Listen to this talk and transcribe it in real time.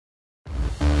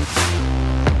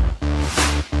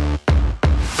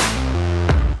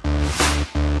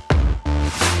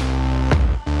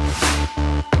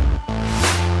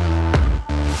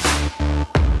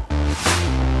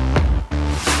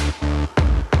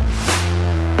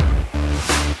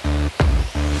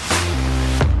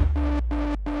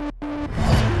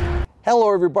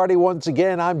Hello, everybody. Once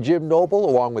again, I'm Jim Noble,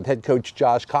 along with head coach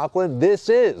Josh Conklin. This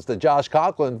is the Josh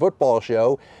Conklin Football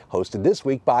Show, hosted this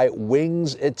week by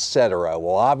Wings Etc.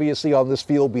 Well, obviously, on this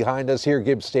field behind us here,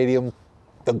 Gibbs Stadium,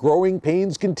 the growing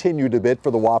pains continued a bit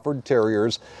for the Wofford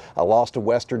Terriers, a loss to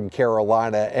Western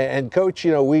Carolina. And Coach,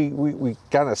 you know, we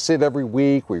kind of sit every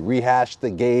week, we rehash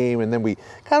the game, and then we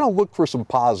kind of look for some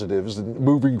positives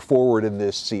moving forward in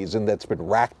this season that's been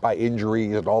racked by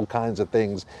injuries and all kinds of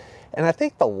things. And I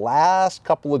think the last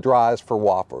couple of drives for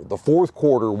Wofford, the fourth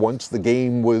quarter, once the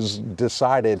game was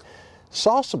decided,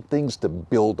 saw some things to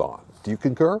build on. Do you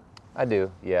concur? I do.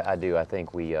 Yeah, I do. I think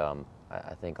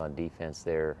I think on defense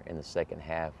there in the second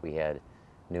half, we had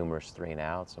numerous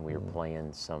 3-and-outs, and we were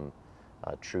playing some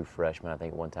true freshmen. I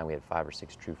think at one time we had 5 or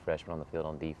 6 true freshmen on the field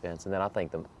on defense. And then I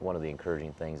think one of the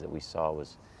encouraging things that we saw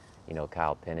was, you know,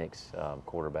 Kyle Penix,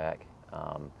 quarterback,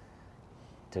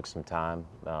 took some time.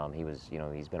 He was, you know,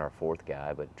 he's been our 4th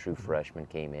guy, but true freshman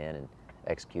came in and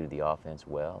executed the offense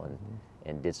well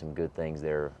and did some good things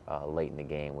there late in the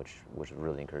game, which was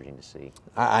really encouraging to see.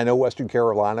 I know Western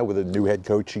Carolina with a new head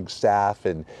coaching staff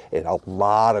and a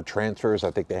lot of transfers.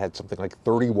 I think they had something like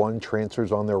 31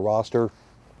 transfers on their roster.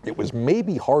 It was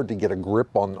maybe hard to get a grip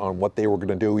on what they were going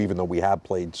to do, even though we have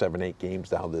played 7-8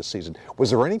 games now this season. Was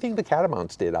there anything the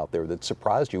Catamounts did out there that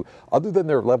surprised you, other than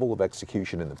their level of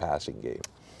execution in the passing game?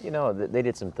 You know, they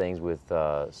did some things with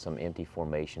some empty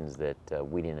formations that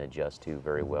we didn't adjust to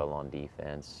very well on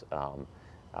defense.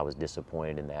 I was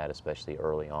disappointed in that, especially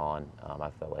early on.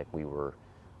 I felt like we were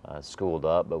schooled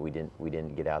up, but we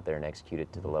didn't get out there and execute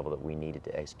it to the level that we needed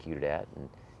to execute it at. And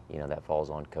you know, that falls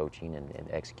on coaching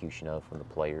and execution from the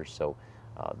players. So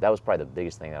that was probably the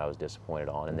biggest thing that I was disappointed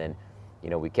on. And then,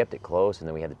 you know, we kept it close, and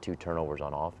then we had the 2 turnovers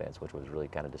on offense, which was really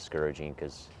kind of discouraging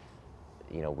because,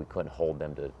 you know, we couldn't hold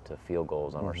them to field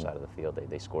goals on our side of the field.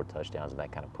 They scored touchdowns, and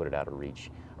that kind of put it out of reach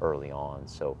early on.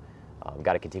 So we've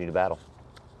got to continue to battle.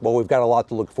 Well, we've got a lot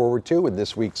to look forward to in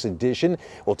this week's edition.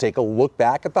 We'll take a look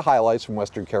back at the highlights from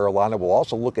Western Carolina. We'll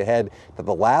also look ahead to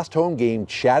the last home game,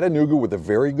 Chattanooga, with a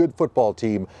very good football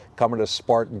team coming to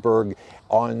Spartanburg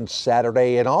on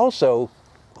Saturday. And also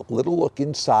a little look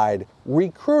inside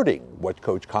recruiting, what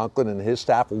Coach Conklin and his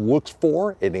staff looks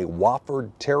for in a Wofford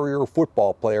Terrier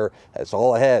football player. That's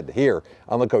all ahead here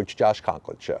on the Coach Josh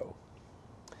Conklin Show.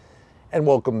 And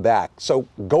welcome back. So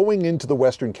going into the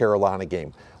Western Carolina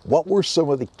game, what were some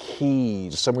of the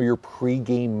keys, some of your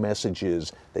pregame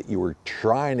messages that you were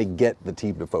trying to get the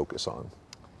team to focus on?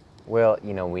 Well,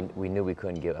 you know, we knew we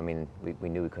couldn't give. I mean, we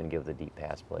knew we couldn't give the deep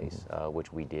pass plays,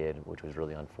 which we did, which was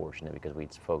really unfortunate because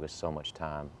we'd focused so much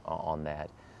time on that.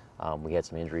 We had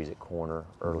some injuries at corner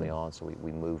early on, so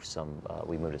we moved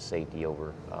we moved a safety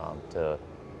over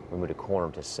we moved a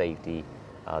corner to safety.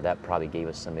 That probably gave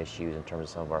us some issues in terms of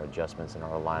some of our adjustments and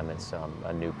our alignments,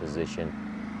 a new position.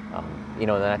 You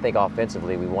know, and then I think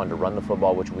offensively we wanted to run the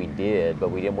football, which we did,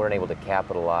 but we weren't able to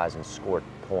capitalize and score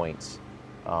points,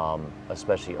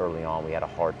 especially early on. We had a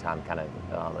hard time kind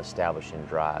of establishing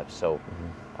drives. So,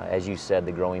 as you said,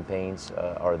 the growing pains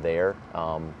are there.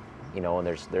 You know,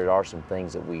 and there are some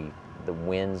things that the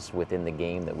wins within the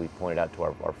game that we pointed out to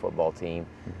our football team,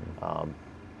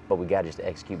 but we got to just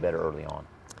execute better early on.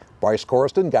 Bryce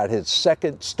Corriston got his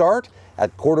 2nd start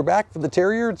at quarterback for the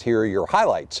Terriers. Here are your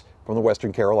highlights from the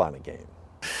Western Carolina game.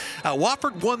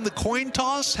 Wofford won the coin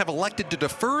toss, have elected to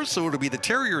defer, so it'll be the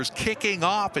Terriers kicking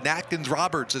off, and Atkins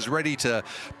Roberts is ready to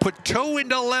put toe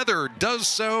into leather, does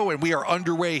so, and we are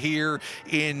underway here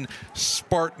in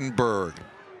Spartanburg.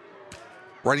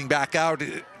 Running back out,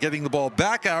 getting the ball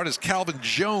back out is Calvin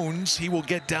Jones. He will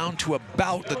get down to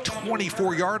about the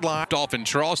 24-yard line. Dolphin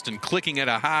Charleston clicking at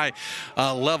a high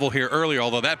level here earlier,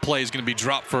 although that play is going to be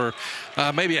dropped for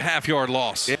maybe a half-yard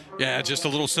loss. Yeah, just a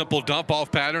little simple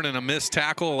dump-off pattern, and a missed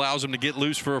tackle allows him to get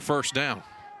loose for a first down.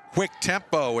 Quick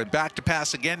tempo and back to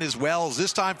pass again as well.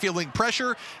 This time feeling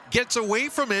pressure, gets away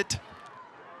from it.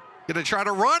 Going to try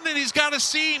to run, and he's got a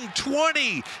seam.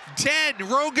 20, 10.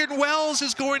 Rogan Wells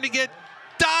is going to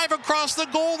dive across the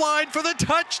goal line for the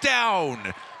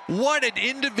touchdown. What an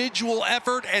individual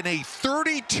effort, and a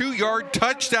 32-yard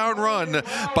touchdown run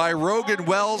by Rogan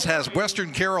Wells has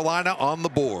Western Carolina on the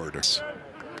board.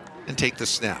 And take the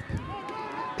snap.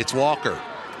 It's Walker.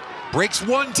 Breaks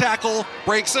one tackle,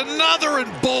 breaks another,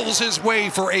 and bowls his way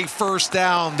for a first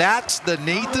down. That's the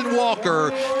Nathan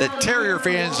Walker that Terrier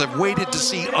fans have waited to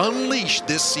see unleashed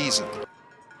this season.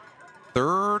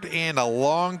 3rd and a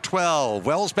long 12.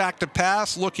 Wells back to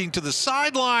pass, looking to the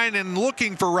sideline and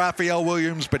looking for Raphael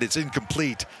Williams, but it's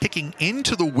incomplete. Kicking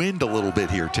into the wind a little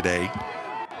bit here today.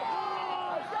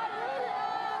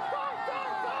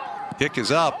 Kick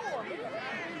is up,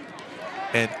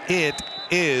 and it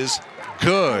is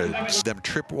good. Them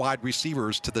trip wide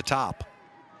receivers to the top.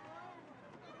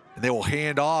 And they will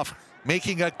hand off,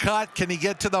 making a cut. Can he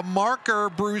get to the marker?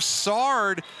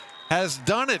 Broussard has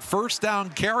done it. First down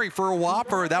carry for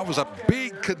Wofford. That was a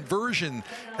big conversion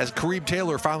as Kareem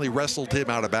Taylor finally wrestled him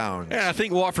out of bounds. Yeah, I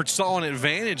think Wofford saw an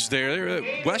advantage there.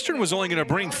 Western was only going to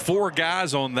bring 4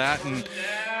 guys on that, and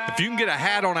if you can get a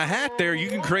hat on a hat there, you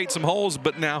can create some holes.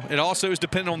 But now it also is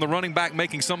dependent on the running back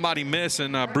making somebody miss,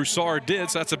 and Broussard did,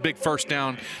 so that's a big first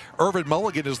down. Irvin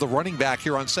Mulligan is the running back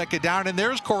here on second down, and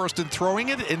there's Corriston throwing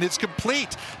it, and it's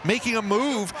complete. Making a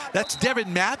move, that's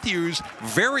Devin Matthews,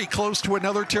 very close to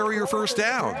another Terrier first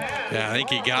down. Yeah, I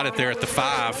think he got it there at the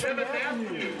 5.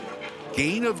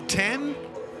 Gain of 10,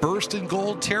 first and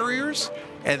goal Terriers,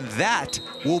 and that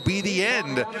will be the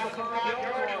end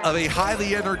of a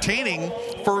highly entertaining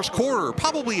first quarter.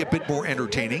 Probably a bit more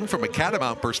entertaining from a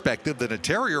Catamount perspective than a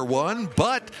Terrier one,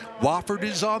 but Wofford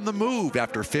is on the move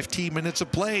after 15 minutes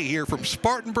of play here from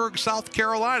Spartanburg, South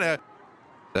Carolina.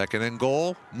 Second and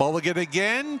goal, Mulligan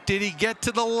again. Did he get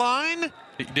to the line?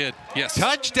 He did, yes.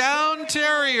 Touchdown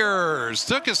Terriers.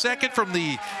 Took a second for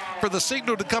the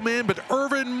signal to come in, but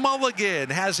Irvin Mulligan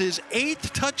has his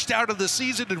 8th touchdown of the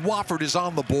season, and Wofford is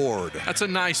on the board. That's a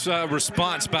nice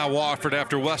response by Wofford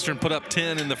after Western put up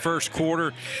 10 in the first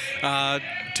quarter.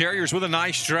 Terriers with a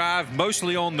nice drive,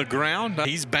 mostly on the ground.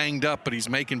 He's banged up, but he's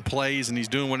making plays, and he's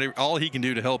doing all he can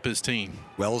do to help his team.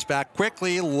 Wells back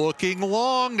quickly, looking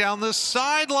long down the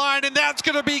sideline, and that's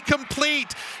going to be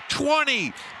complete.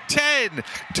 20-10,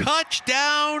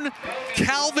 touchdown.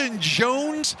 Calvin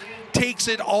Jones takes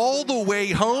it all the way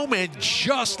home, and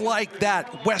just like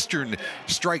that, Western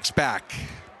strikes back.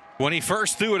 When he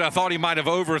first threw it, I thought he might have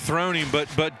overthrown him,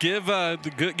 but give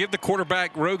the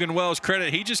quarterback Rogan Wells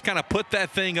credit. He just kind of put that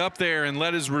thing up there and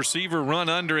let his receiver run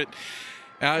under it.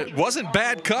 It wasn't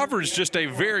bad coverage, just a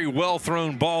very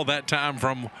well-thrown ball that time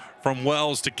from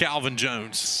Wells to Calvin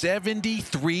Jones.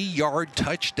 73-yard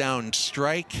touchdown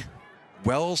strike.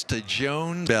 Wells to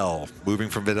Jones. Bell moving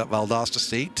from Valdosta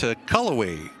State to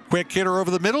Culloway. Quick hitter over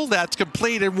the middle. That's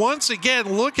complete. And once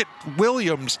again, look at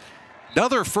Williams.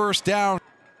 Another first down.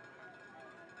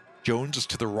 Jones is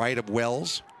to the right of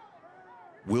Wells.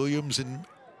 Williams in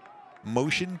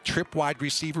motion. Trip wide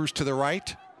receivers to the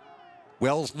right.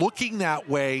 Wells looking that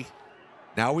way.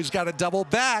 Now he's got to double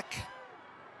back.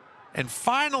 And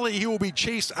finally, he will be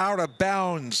chased out of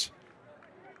bounds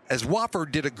as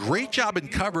Wofford did a great job in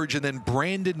coverage, and then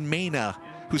Brandon Mena,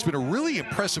 who's been a really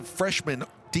impressive freshman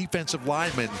defensive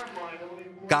lineman,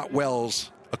 got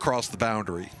Wells across the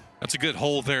boundary. That's a good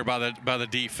hold there by the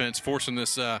defense, forcing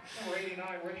this.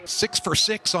 6 for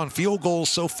 6 on field goals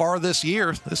so far this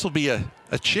year. This will be a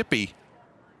chippy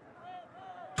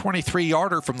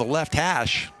 23-yarder from the left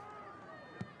hash.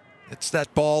 Hits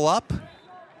that ball up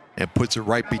and puts it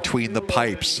right between the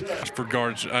pipes. For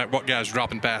guards, what guys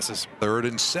dropping passes. 3rd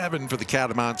and 7 for the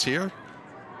Catamounts here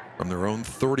from their own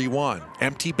 31.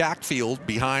 Empty backfield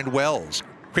behind Wells.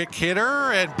 Quick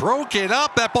hitter and broke it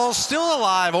up. That ball's still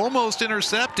alive, almost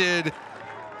intercepted.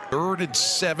 3rd and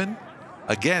 7.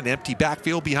 Again, empty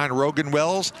backfield behind Rogan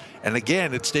Wells. And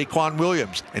again, it's Daquan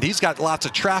Williams. And he's got lots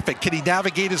of traffic. Can he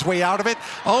navigate his way out of it?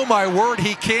 Oh, my word,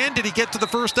 he can. Did he get to the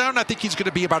first down? I think he's going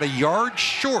to be about a yard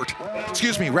short.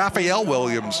 Excuse me, Raphael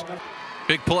Williams.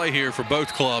 Big play here for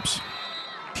both clubs.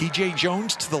 T.J.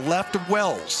 Jones to the left of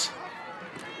Wells.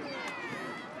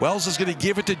 Wells is going to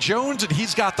give it to Jones, and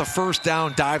he's got the first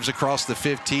down, dives across the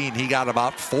 15. He got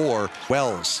about 4.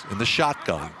 Wells in the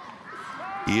shotgun.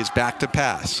 He is back to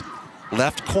pass.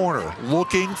 Left corner,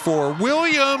 looking for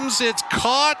Williams. It's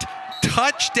caught.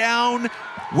 Touchdown,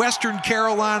 Western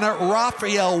Carolina,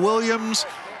 Raphael Williams.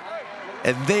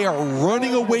 And they are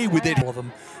running away with it. All of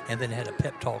them, and then had a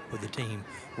pep talk with the team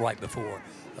right before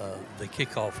the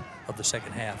kickoff of the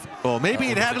second half. Well, maybe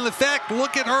it had an effect.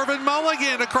 Look at Irvin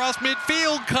Mulligan across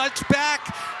midfield, cuts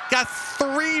back, got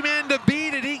 3 men to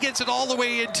beat, and he gets it all the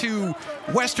way into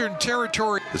Western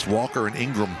territory. As Walker and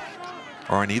Ingram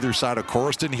are on either side of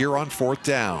Corriston here on 4th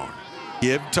down.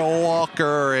 Give to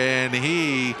Walker, and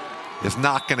he is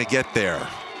not going to get there.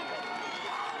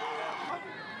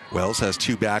 Wells has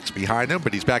 2 backs behind him,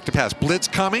 but he's back to pass. Blitz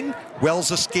coming.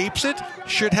 Wells escapes it.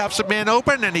 Should have some man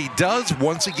open, and he does.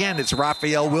 Once again, it's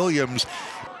Raphael Williams.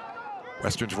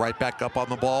 Western's right back up on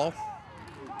the ball.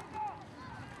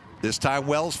 This time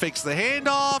Wells fakes the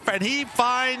handoff, and he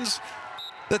finds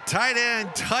the tight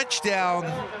end touchdown.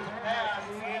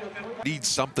 Needs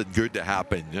something good to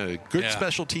happen. Good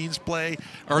special teams play.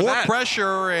 Or more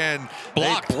pressure, and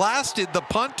blocked. They blasted the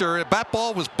punter. That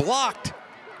ball was blocked.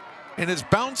 and it's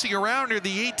bouncing around near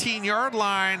the 18-yard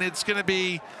line. It's going to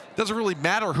be, doesn't really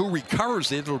matter who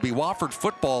recovers it. It'll be Wofford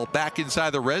football back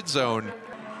inside the red zone.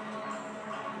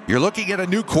 You're looking at a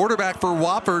new quarterback for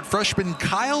Wofford. Freshman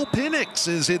Kyle Penix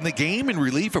is in the game in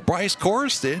relief of Bryce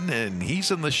Corriston, and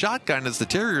he's in the shotgun as the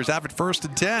Terriers have it 1st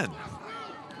and 10.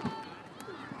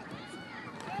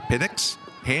 Penix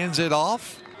hands it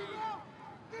off.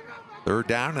 3rd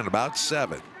down and about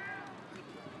 7.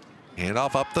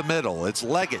 Handoff up the middle. It's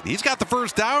Leggett. He's got the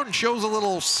 1st down and shows a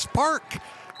little spark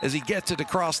as he gets it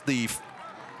across the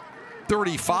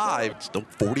 35. Still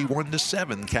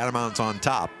 41-7. Catamounts on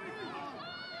top.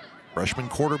 Freshman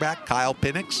quarterback Kyle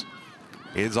Penix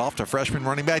is off to freshman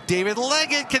running back David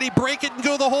Leggett. Can he break it and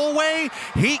go the whole way?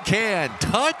 He can.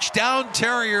 Touchdown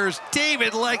Terriers.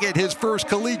 David Leggett, his first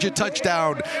collegiate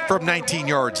touchdown from 19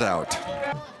 yards out.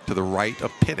 To the right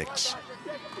of Penix.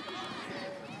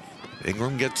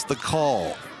 Ingram gets the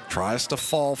call. Tries to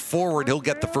fall forward. He'll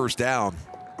get the 1st down.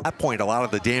 At that point, a lot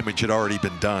of the damage had already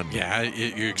been done. Yeah,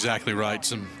 you're exactly right.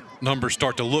 Some numbers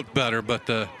start to look better, but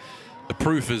the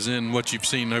proof is in what you've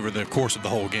seen over the course of the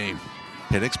whole game.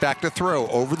 Penix back to throw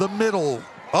over the middle.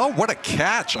 Oh, what a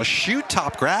catch. A shoot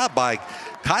top grab by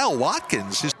Kyle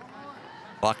Watkins. His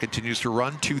clock continues to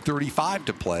run, 2:35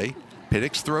 to play.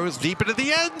 Penix throws deep into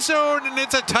the end zone, and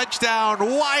it's a touchdown.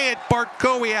 Wyatt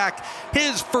Bartkowiak,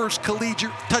 his first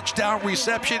collegiate touchdown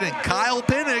reception, and Kyle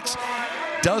Penix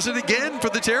does it again for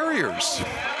the Terriers.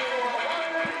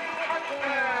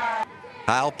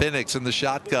 Kyle Penix in the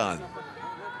shotgun.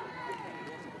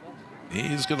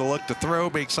 He's going to look to throw,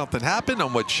 make something happen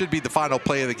on what should be the final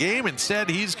play of the game. Instead,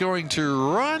 he's going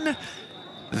to run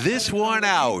this one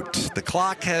out. The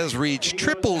clock has reached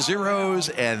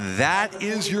 000, and that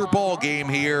is your ball game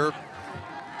here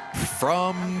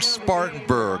from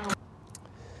Spartanburg.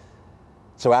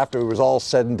 So after it was all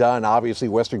said and done, obviously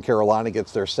Western Carolina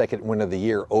gets their 2nd win of the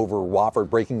year over Wofford,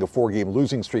 breaking a 4-game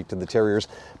losing streak to the Terriers.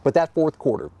 But that 4th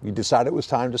quarter, you decided it was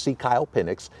time to see Kyle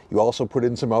Penix. You also put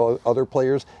in some other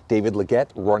players, David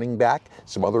Leggett, running back,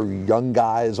 some other young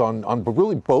guys on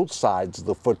really both sides of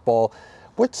the football.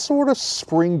 What sort of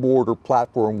springboard or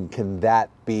platform can that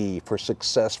be for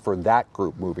success for that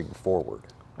group moving forward?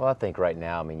 Well, I think right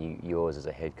now, I mean, you always as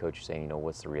a head coach are saying, you know,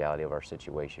 what's the reality of our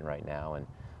situation right now? And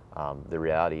the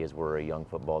reality is we're a young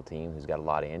football team who's got a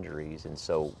lot of injuries, and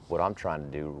so what I'm trying to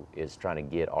do is trying to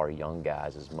get our young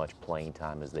guys as much playing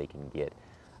time as they can get.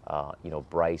 You know,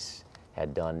 Bryce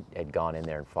had gone in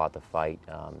there and fought the fight.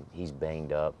 He's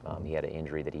banged up. He had an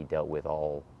injury that he dealt with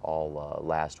all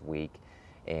last week,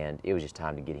 and it was just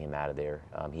time to get him out of there.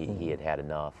 He had had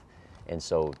enough. And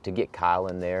so to get Kyle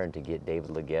in there and to get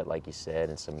David Leggett, like you said,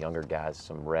 and some younger guys,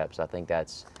 some reps, I think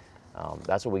that's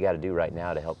what we got to do right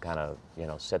now to help kind of, you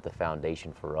know, set the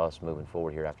foundation for us moving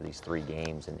forward here after these 3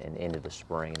 games and into the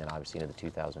spring and obviously into the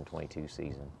 2022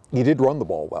 season. You did run the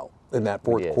ball well in that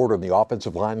 4th quarter, and the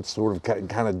offensive line sort of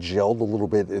kind of gelled a little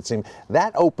bit. It seemed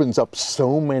that opens up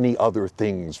so many other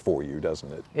things for you, doesn't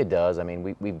it? It does. I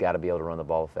mean, we've got to be able to run the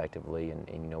ball effectively, and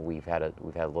you know, we've had a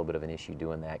little bit of an issue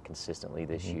doing that consistently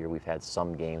this year. We've had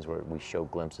some games where we show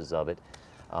glimpses of it.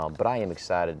 But I am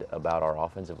excited about our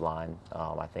offensive line.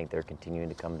 I think they're continuing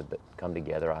to come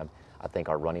together. I think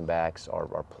our running backs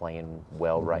are playing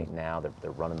well right now.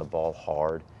 They're running the ball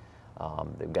hard.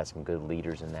 They've got some good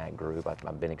leaders in that group.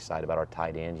 I've been excited about our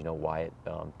tight ends. You know, Wyatt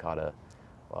caught a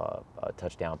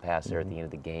touchdown pass there at the end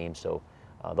of the game. So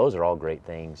those are all great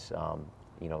things,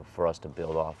 you know, for us to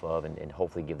build off of and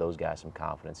hopefully give those guys some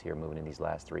confidence here moving in these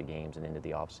last 3 games and into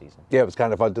the offseason. Yeah, it was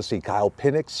kind of fun to see Kyle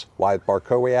Penix, Wyatt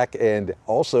Bartkowiak, and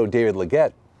also David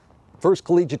Leggett. First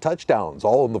collegiate touchdowns,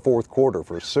 all in the 4th quarter,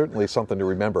 for certainly something to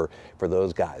remember for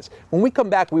those guys. When we come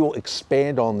back, we will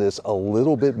expand on this a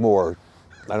little bit more.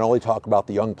 Not only talk about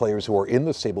the young players who are in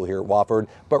the stable here at Wofford,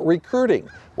 but recruiting.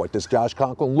 What does Josh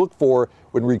Conklin look for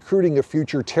when recruiting a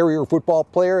future Terrier football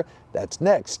player? That's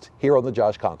next here on The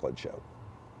Josh Conklin Show.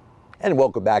 And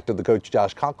welcome back to the Coach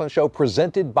Josh Conklin Show,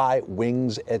 presented by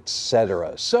Wings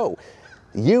Etc. So,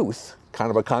 youth,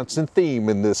 kind of a constant theme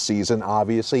in this season,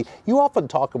 obviously. You often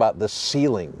talk about the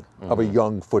ceiling of a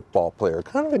young football player.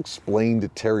 Kind of explain to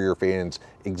Terrier fans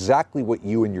exactly what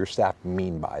you and your staff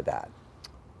mean by that.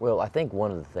 Well, I think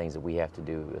one of the things that we have to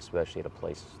do, especially at a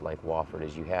place like Wofford,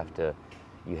 is you have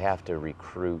to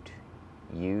recruit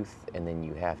youth, and then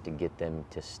you have to get them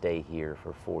to stay here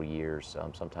for 4 years.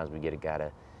 Sometimes we get a guy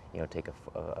to, you know, take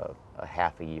a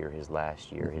half a year, his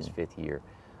last year, his 5th year.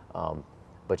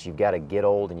 But you've got to get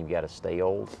old and you've got to stay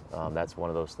old. That's one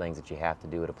of those things that you have to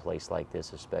do at a place like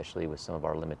this, especially with some of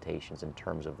our limitations in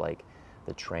terms of like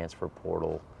the transfer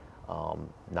portal,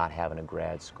 not having a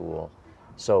grad school.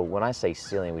 So when I say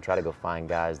ceiling, we try to go find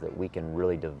guys that we can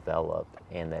really develop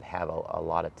and that have a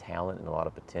lot of talent and a lot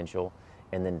of potential,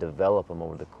 and then develop them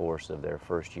over the course of their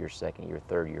first year, second year,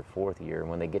 third year, fourth year. And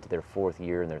when they get to their fourth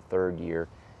year and their third year,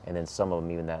 and then some of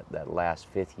them even that last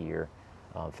fifth year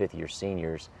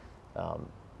seniors,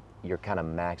 you're kind of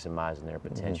maximizing their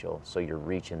potential. So you're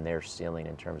reaching their ceiling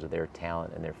in terms of their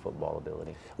talent and their football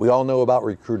ability. We all know about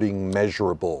recruiting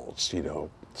measurables, you know,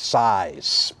 size,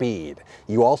 speed.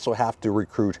 You also have to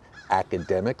recruit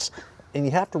academics, and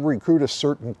you have to recruit a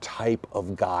certain type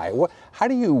of guy. How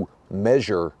do you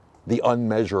measure the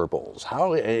unmeasurables?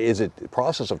 How is it the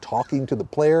process of talking to the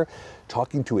player,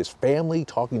 talking to his family,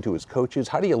 talking to his coaches?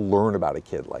 How do you learn about a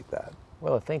kid like that?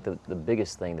 Well, I think the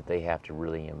biggest thing that they have to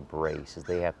really embrace is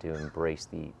they have to embrace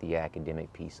the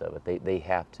academic piece of it. They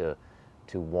have to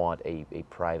want a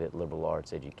private liberal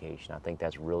arts education. I think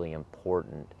that's really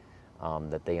important,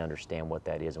 that they understand what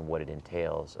that is and what it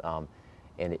entails.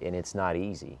 And it's not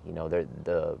easy. You know,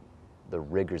 the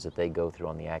rigors that they go through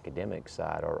on the academic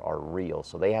side are real.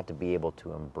 So they have to be able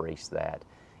to embrace that.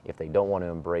 If they don't want to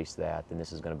embrace that, then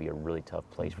this is going to be a really tough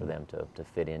place for them to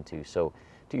fit into. So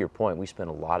to your point, we spend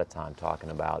a lot of time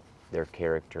talking about their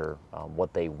character,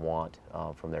 what they want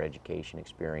from their education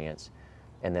experience,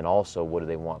 and then also what do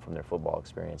they want from their football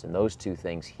experience. And those two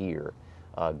things here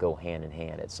go hand in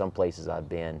hand. At some places I've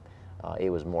been, it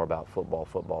was more about football,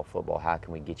 football, football. How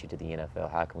can we get you to the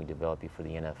NFL? How can we develop you for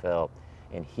the NFL?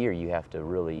 And here you have to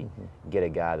really get a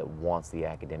guy that wants the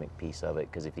academic piece of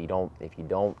it, because if you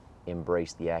don't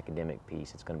embrace the academic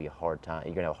piece, it's going to be a hard time.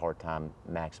 You're going to have a hard time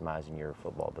maximizing your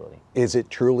football ability. Is it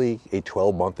truly a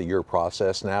 12-month-a-year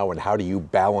process now, and how do you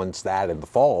balance that in the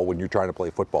fall when you're trying to play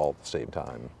football at the same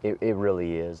time? It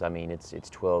really is. I mean, it's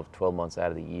 12 months out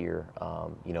of the year.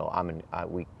 You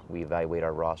know, we evaluate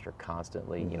our roster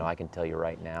constantly. You know, I can tell you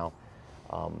right now,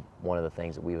 one of the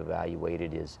things that we've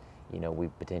evaluated is, you know, we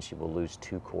potentially will lose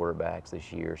 2 quarterbacks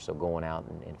this year. So going out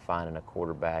and finding a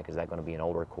quarterback, is that going to be an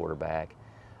older quarterback?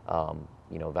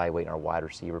 You know, evaluating our wide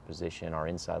receiver position, our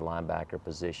inside linebacker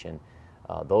position.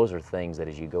 Those are things that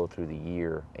as you go through the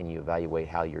year and you evaluate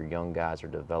how your young guys are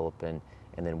developing,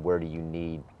 and then where do you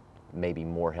need maybe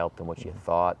more help than what you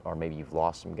thought, or maybe you've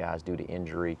lost some guys due to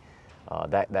injury.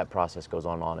 That process goes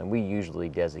on and on. And we usually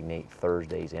designate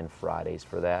Thursdays and Fridays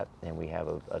for that, and we have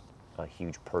a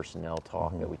huge personnel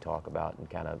talk that we talk about and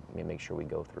kind of make sure we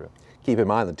go through. Keep in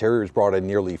mind the Terriers brought in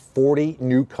nearly 40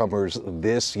 newcomers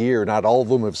this year. Not all of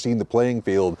them have seen the playing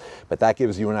field, but that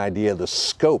gives you an idea of the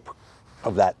scope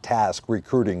of that task,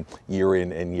 recruiting year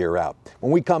in and year out.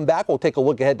 When we come back, we'll take a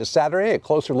look ahead to Saturday, a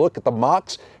closer look at the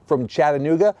Mocs from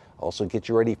Chattanooga. Also get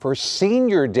you ready for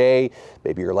Senior Day,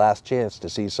 maybe your last chance to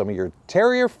see some of your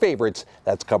Terrier favorites.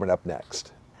 That's coming up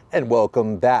next. And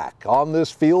welcome back. On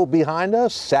this field behind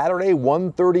us, Saturday,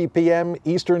 1:30 p.m.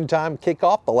 Eastern Time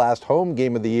kickoff, the last home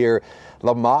game of the year.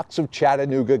 The Mocs of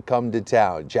Chattanooga come to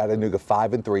town. Chattanooga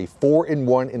 5-3,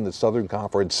 4-1 in the Southern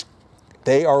Conference.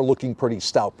 They are looking pretty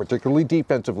stout, particularly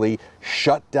defensively.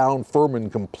 Shut down Furman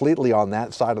completely on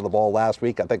that side of the ball last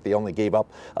week. I think they only gave up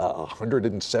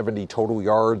 170 total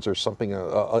yards or something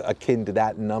akin to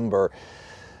that number.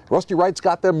 Rusty Wright's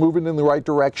got them moving in the right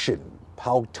direction.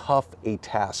 How tough a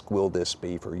task will this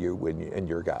be for you and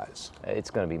your guys? It's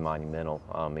going to be monumental.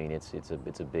 I mean, it's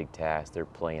a big task. They're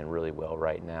playing really well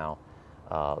right now.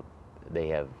 They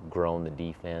have grown the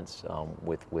defense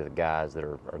with guys that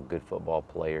are good football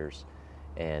players,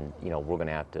 and you know we're going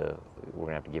to have to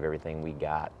give everything we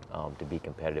got to be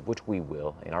competitive, which we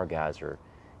will. And our guys are,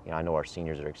 you know, I know our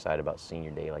seniors are excited about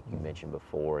Senior Day, like you mentioned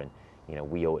before, and you know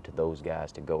we owe it to those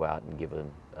guys to go out and give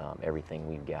them everything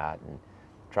we've got and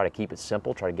try to keep it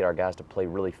simple, try to get our guys to play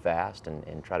really fast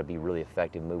and try to be really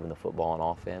effective moving the football on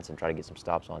offense and try to get some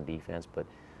stops on defense. But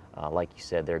like you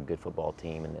said, they're a good football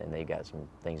team and they got some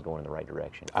things going in the right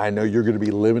direction. I know you're going to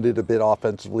be limited a bit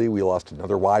offensively. We lost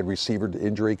another wide receiver to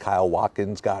injury. Kyle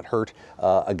Watkins got hurt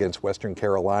against Western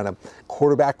Carolina.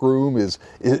 Quarterback room is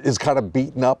kind of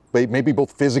beaten up, maybe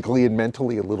both physically and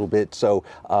mentally a little bit. So,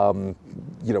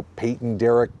 you know, Peyton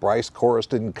Derrick, Bryce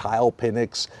Corriston, Kyle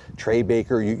Penix, Trey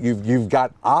Baker, you've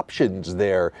got options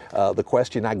there. The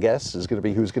question, I guess, is going to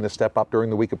be who's going to step up during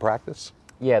the week of practice?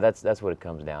 Yeah, that's what it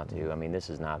comes down to. I mean, this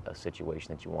is not a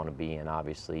situation that you want to be in,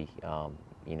 obviously.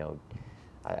 You know,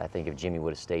 I think if Jimmy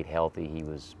would have stayed healthy, he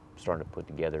was starting to put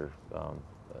together,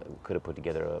 could have put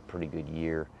together a pretty good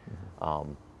year.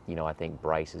 You know, I think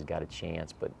Bryce has got a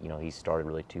chance, but, you know, he started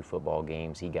really 2 football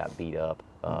games. He got beat up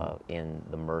in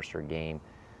the Mercer game.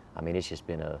 I mean, it's just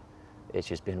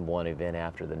been one event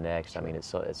after the next. I mean,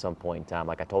 at some point in time,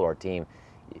 like I told our team,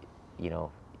 you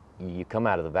know, you come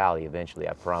out of the valley eventually,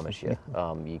 I promise you.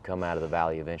 You come out of the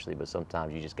valley eventually, but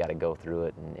sometimes you just got to go through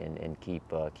it and keep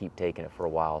taking it for a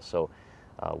while. So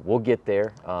we'll get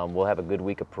there. We'll have a good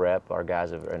week of prep. Our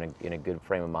guys are in a good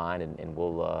frame of mind, and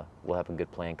we'll have a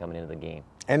good plan coming into the game.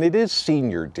 And it is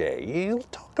senior day. You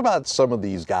talk about some of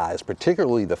these guys,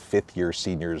 particularly the fifth-year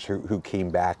seniors who came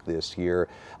back this year.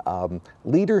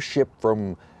 Leadership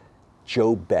from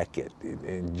Joe Beckett,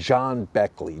 and John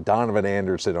Beckley, Donovan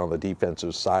Anderson on the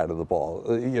defensive side of the ball.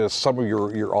 Some of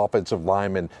your offensive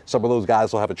linemen, some of those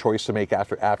guys will have a choice to make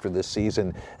after this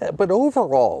season. But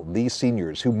overall, these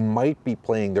seniors who might be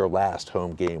playing their last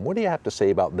home game, what do you have to say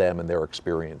about them and their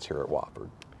experience here at Wofford?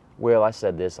 Well, I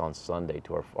said this on Sunday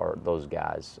to those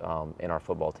guys in our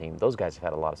football team. Those guys have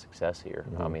had a lot of success here.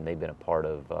 I mean, they've been a part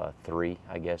of three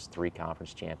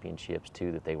conference championships,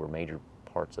 2 that they were major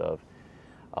parts of.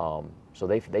 So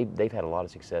they've had a lot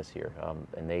of success here,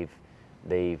 and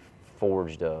they've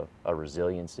forged a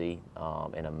resiliency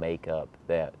and a makeup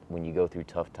that when you go through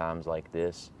tough times like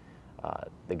this,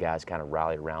 the guys kind of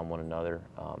rally around one another.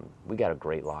 We got a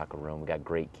great locker room. We got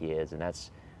great kids, and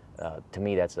that's to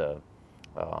me that's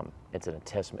it's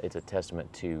a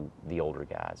testament to the older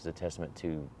guys. It's a testament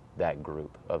to that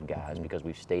group of guys because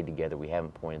we've stayed together. We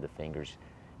haven't pointed the fingers,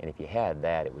 and if you had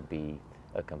that, it would be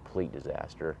a complete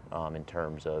disaster in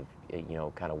terms of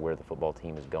kind of where the football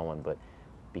team is going. But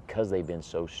because they've been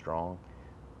so strong,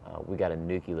 we got a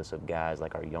nucleus of guys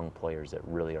like our young players that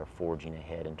really are forging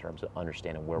ahead in terms of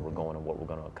understanding where we're going and what we're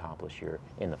going to accomplish here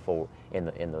in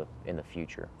the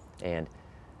future. And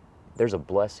there's a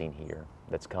blessing here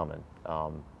that's coming.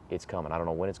 It's coming. I don't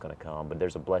know when it's going to come, but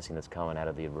there's a blessing that's coming out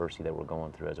of the adversity that we're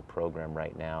going through as a program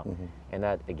right now. And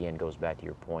that, again, goes back to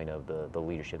your point of the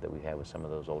leadership that we've had with some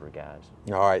of those older guys.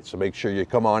 All right, so make sure you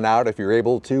come on out if you're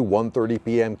able to. 1:30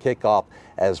 p.m. kickoff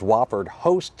as Wofford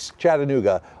hosts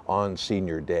Chattanooga on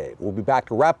Senior Day. We'll be back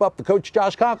to wrap up the Coach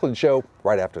Josh Conklin Show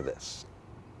right after this.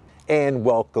 And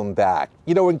welcome back.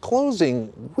 In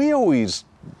closing, we always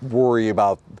worry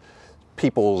about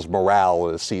people's morale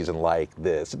in a season like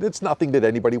this. It's nothing that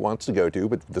anybody wants to go to,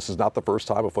 but this is not the first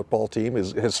time a football team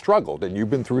has struggled, and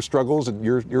you've been through struggles in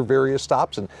your various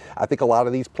stops, and I think a lot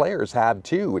of these players have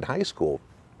too in high school.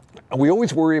 And we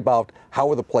always worry about how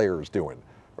are the players doing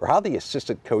or how the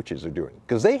assistant coaches are doing,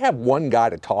 because they have one guy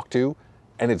to talk to,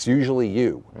 and it's usually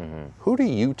you. Who do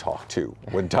you talk to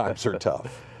when times are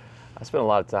tough? I spend a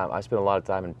lot of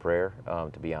time in prayer,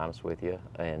 to be honest with you,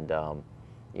 and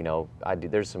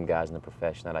there's some guys in the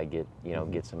profession that I get,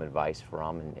 get some advice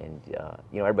from, and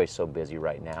everybody's so busy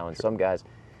right now. And some guys,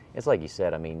 it's like you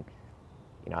said, I mean,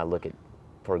 I look at,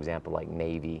 for example, like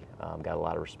Navy, got a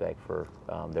lot of respect for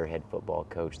their head football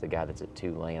coach, the guy that's at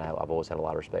Tulane. I've always had a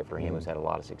lot of respect for him, who's had a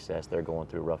lot of success. They're going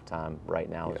through a rough time right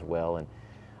now as well. And,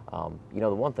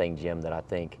 the one thing, Jim, that I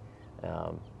think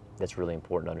that's really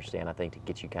important to understand, I think, to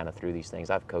get you kind of through these things.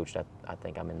 I've coached, I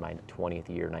think I'm in my 20th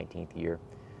year, 19th year.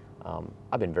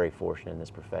 I've been very fortunate in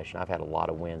this profession. I've had a lot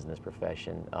of wins in this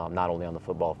profession, not only on the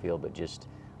football field, but just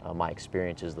my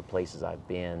experiences, the places I've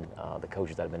been, the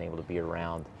coaches I've been able to be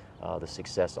around, the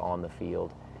success on the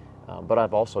field. But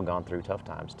I've also gone through tough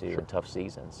times too, and tough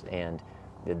seasons. And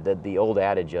the old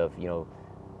adage of,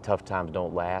 tough times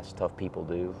don't last, tough people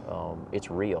do, it's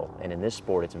real. And in this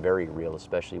sport, it's very real,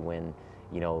 especially when,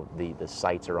 the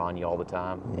sights are on you all the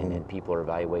time, and people are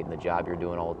evaluating the job you're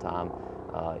doing all the time.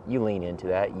 You lean into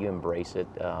that, you embrace it.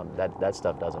 That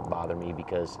stuff doesn't bother me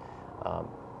because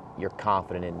you're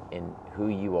confident in who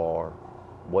you are,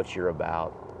 what you're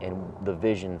about, and the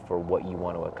vision for what you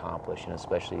want to accomplish. And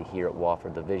especially here at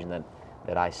Wofford, the vision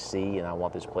that I see and I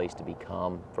want this place to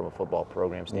become from a football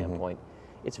program standpoint,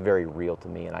 it's very real to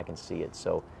me, and I can see it.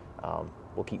 So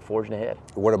we'll keep forging ahead.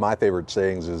 One of my favorite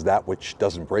sayings is that which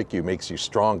doesn't break you makes you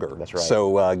stronger. That's right.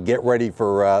 So get ready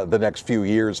for the next few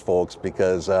years, folks,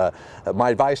 because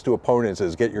my advice to opponents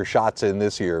is get your shots in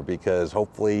this year, because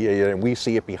hopefully, and we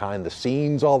see it behind the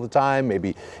scenes all the time.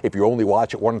 Maybe if you only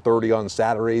watch at 1:30 on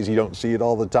Saturdays, you don't see it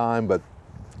all the time, but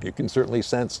you can certainly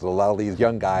sense that a lot of these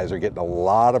young guys are getting a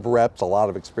lot of reps, a lot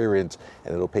of experience,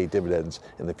 and it'll pay dividends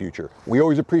in the future. We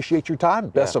always appreciate your time.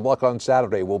 Best of luck on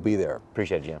Saturday. We'll be there.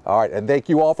 Appreciate it, Jim. All right, and thank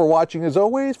you all for watching as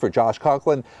always. For Josh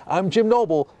Conklin, I'm Jim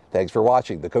Noble. Thanks for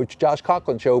watching the Coach Josh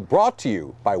Conklin Show, brought to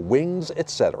you by Wings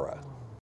Etc.